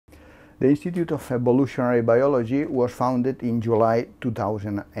The Institute of Evolutionary Biology was founded in July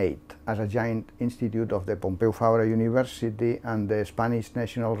 2008 as a joint institute of the Pompeu Fabra University and the Spanish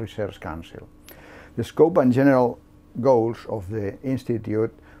National Research Council. The scope and general goals of the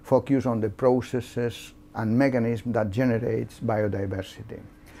institute focus on the processes and mechanisms that generates biodiversity.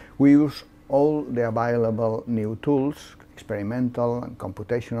 We use all the available new tools, experimental and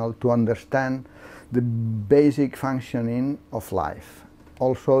computational, to understand the basic functioning of life.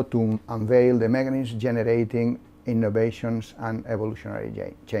 Also to unveil the mechanisms generating innovations and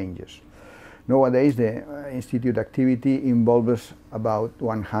evolutionary changes. Nowadays, the Institute activity involves about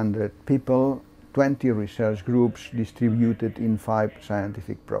 100 people, 20 research groups distributed in 5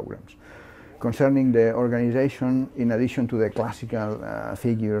 scientific programs. Concerning the organization, in addition to the classical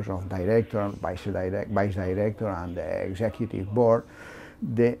figures of director, vice director and the executive board,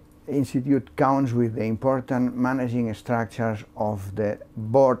 the Institute counts with the important managing structures of the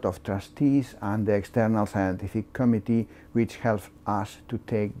Board of Trustees and the External Scientific Committee, which helps us to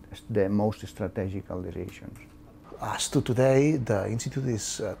take the most strategical decisions. As to today, the Institute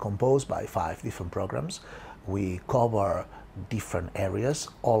is composed by 5 different programs. We cover different areas,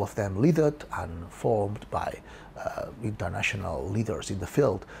 all of them led and formed by international leaders in the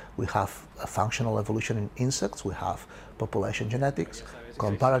field. We have functional evolution in insects, we have population genetics,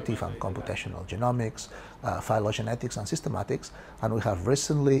 comparative and computational genomics, phylogenetics and systematics, and we have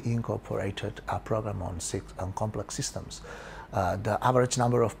recently incorporated a program on complex systems. The average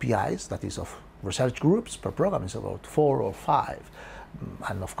number of PIs, that is of research groups per program, is about 4 or 5.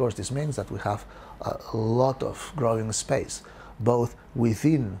 And of course this means that we have a lot of growing space, both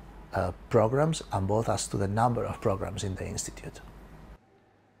within programs and both as to the number of programs in the Institute.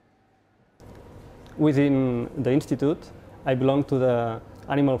 Within the Institute, I belong to the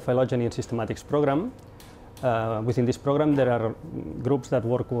Animal Phylogeny and Systematics program. Within this program there are groups that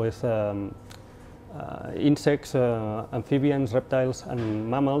work with insects, amphibians, reptiles and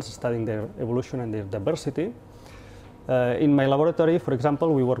mammals, studying their evolution and their diversity. In my laboratory, for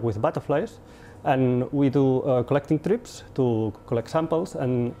example, we work with butterflies and we do collecting trips to collect samples,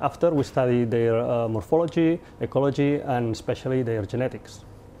 and after we study their morphology, ecology and especially their genetics.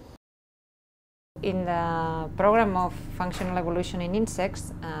 In the program of functional evolution in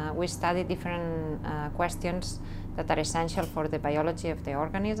insects, we study different questions that are essential for the biology of the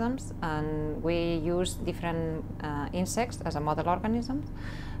organisms, and we use different insects as a model organism,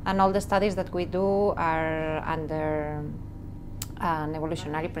 and all the studies that we do are under an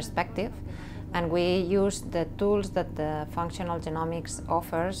evolutionary perspective, and we use the tools that the functional genomics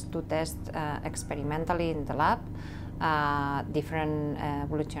offers to test experimentally in the lab different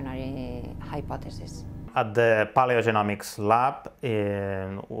evolutionary hypotheses. At the Palio Genomics Lab,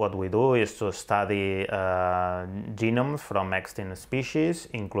 what we do is to study genomes from extinct species,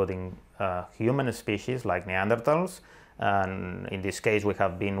 including human species like Neanderthals. And in this case, we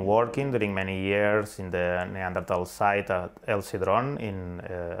have been working during many years in the Neanderthal site at El Cidrón in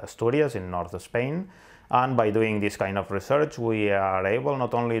Asturias, in north of Spain. And by doing this kind of research, we are able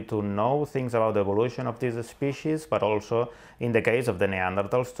not only to know things about the evolution of these species, but also, in the case of the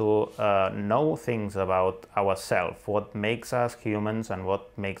Neanderthals, to know things about ourselves, what makes us humans and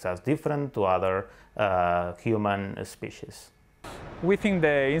what makes us different to other human species. Within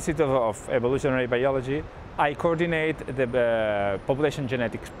the Institute of Evolutionary Biology, I coordinate the population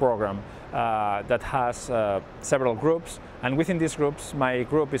genetics program that has several groups, and within these groups, my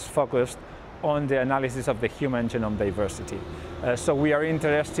group is focused on the analysis of the human genome diversity. So we are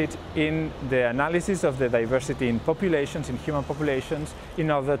interested in the analysis of the diversity in populations, in human populations,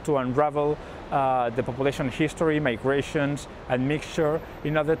 in order to unravel the population history, migrations and mixture,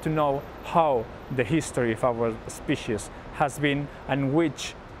 in order to know how the history of our species has been and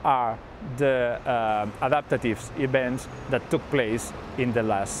which are the adaptive events that took place in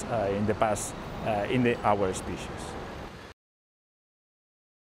the past in our species.